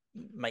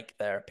make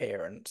their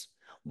appearance.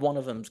 One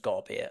of them's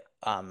got to be at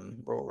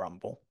Royal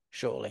Rumble,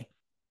 surely.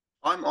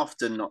 I'm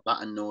often not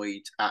that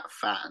annoyed at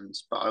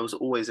fans, but I was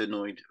always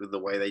annoyed with the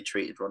way they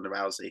treated Ronda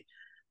Rousey.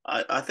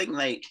 I think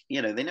they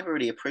never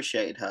really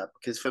appreciated her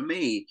because for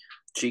me,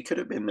 she could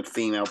have been the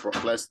female Brock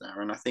Lesnar,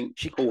 and I think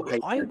She, Paul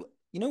I, Heyman.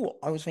 you know what?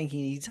 I was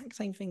thinking the exact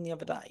same thing the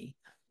other day.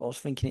 I was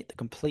thinking it the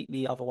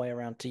completely other way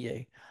around to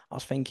you. I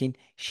was thinking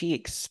she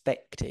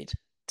expected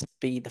to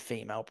be the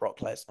female Brock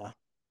Lesnar.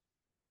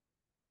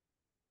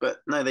 But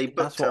no, they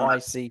That's what I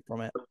see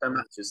from it. booked her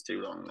matches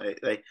too long.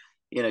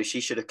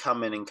 She should have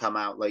come in and come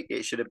out. Like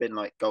it should have been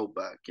like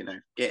Goldberg.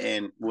 Get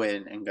in,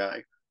 win, and go.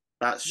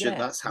 Yeah,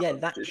 That's how yeah,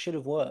 it that should. should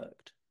have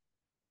worked.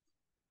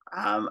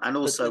 And But at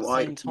also, the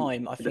same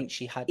time, I think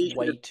she had he should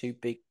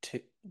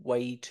have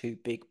way too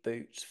big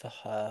boots for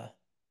her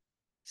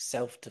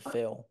self to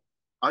fill.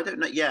 I don't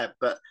know. Yeah,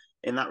 but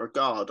in that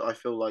regard, I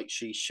feel like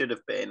she should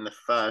have been the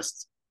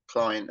first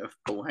client of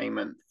Paul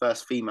Heyman,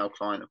 first female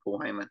client of Paul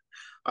Heyman.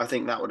 I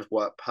think that would have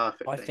worked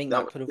I perfectly. think That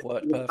that was, could have she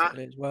worked was bad.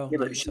 perfectly as well. Yeah,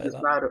 Now but you she say was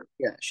that. bad.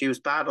 Yeah, she was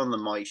bad on the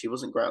mic. She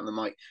wasn't great on the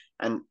mic.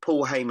 And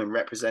Paul Heyman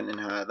representing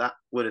her, that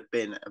would have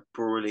been a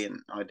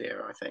brilliant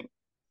idea. I think.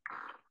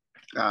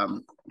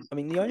 Um, I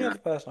mean, the only yeah, other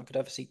person I could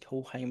ever see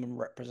Paul Heyman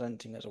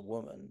representing as a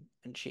woman,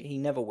 and he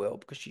never will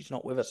because she's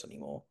not with us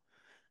anymore.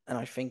 And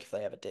I think if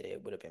they ever did it,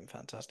 it would have been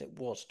fantastic.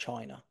 Was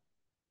China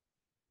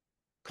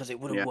because it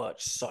would have yeah,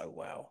 worked so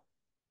well.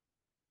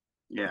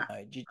 yeah.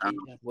 It just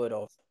would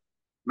have.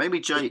 Maybe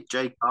But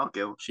Jay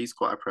Cargill. She's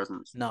quite a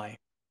presence. no, I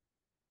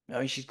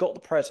mean she's got the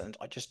present.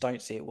 I just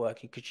don't see it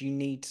working because you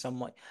need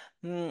someone.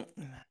 Mm,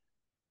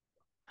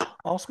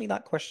 ask me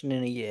that question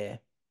in a year.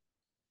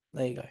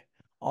 There you go.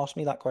 Ask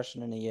me that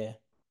question in a year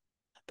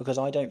because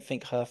I don't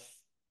think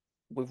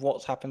with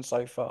what's happened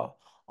so far,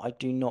 I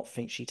do not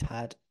think she'd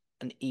had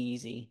an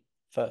easy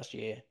first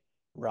year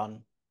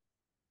run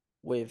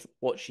with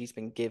what she's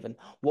been given.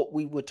 What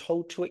we were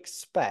told to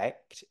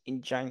expect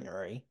in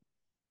January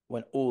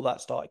when all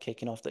that started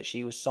kicking off that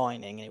she was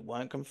signing and it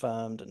weren't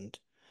confirmed and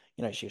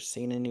she was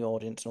seen in the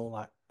audience and all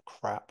that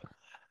crap.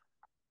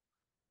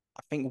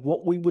 I think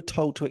what we were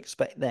told to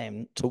expect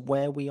then to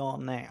where we are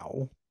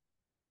now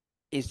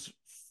is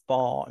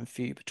far and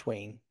few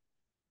between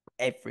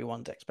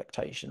everyone's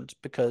expectations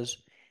because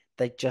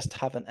they just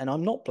haven't. And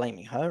I'm not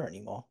blaming her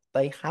anymore.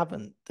 they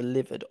haven't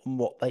delivered on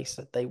what they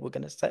said they were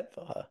going to set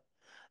for her.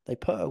 They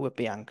put her with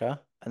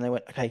Bianca and they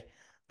went, okay,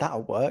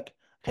 that'll work.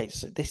 Okay,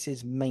 so this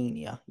is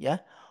Mania, yeah?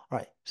 All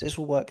right, so this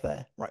will work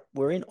there. Right,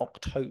 we're in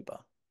October.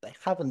 They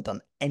haven't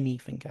done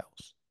anything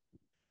else.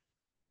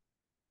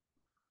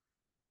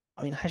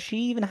 I mean, has she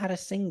even had a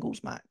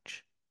singles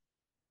match?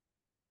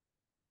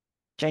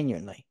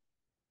 Genuinely,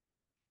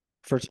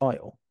 for a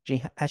title?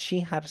 Has she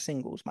had a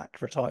singles match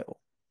for a title?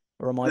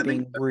 Or am I I don't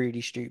think being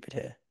really stupid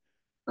here?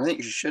 I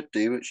think she should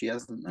do, but she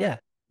hasn't. No. Yeah,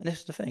 and this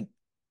is the thing.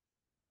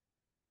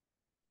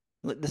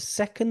 Like the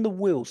second the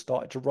wheels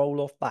started to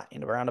roll off that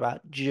in around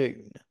about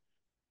June,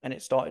 and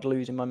it started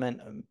losing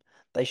momentum,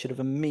 they should have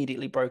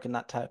immediately broken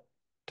that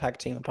tag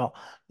team apart.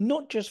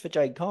 Not just for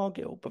Jade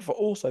Cargill, but for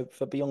also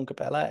for Bianca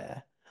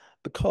Belair,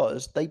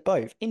 because they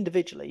both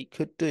individually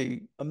could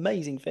do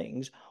amazing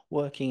things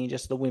working in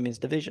just the women's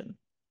division.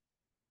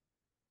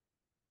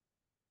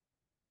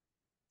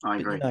 I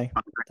But agree. I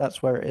agree.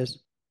 that's where it is.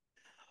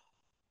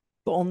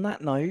 But on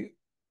that note,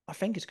 I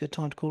think it's a good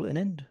time to call it an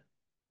end.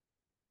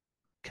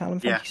 Callum,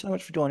 thank Yeah, you so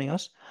much for joining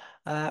us.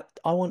 I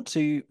want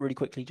to really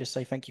quickly just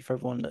say thank you for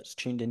everyone that's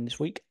tuned in this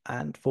week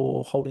and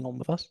for holding on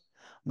with us.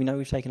 We know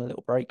we've taken a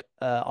little break.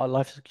 Our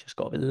life has just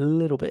got a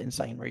little bit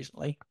insane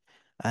recently.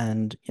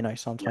 And, yeah.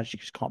 sometimes you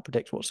just can't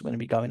predict what's going to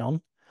be going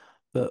on.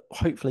 But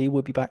hopefully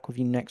we'll be back with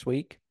you next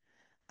week.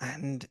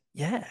 And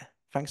yeah,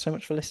 thanks so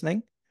much for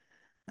listening.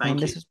 And Thank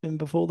this you. has been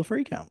Before the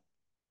Free Count.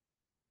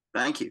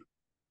 Thank you.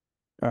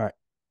 All right.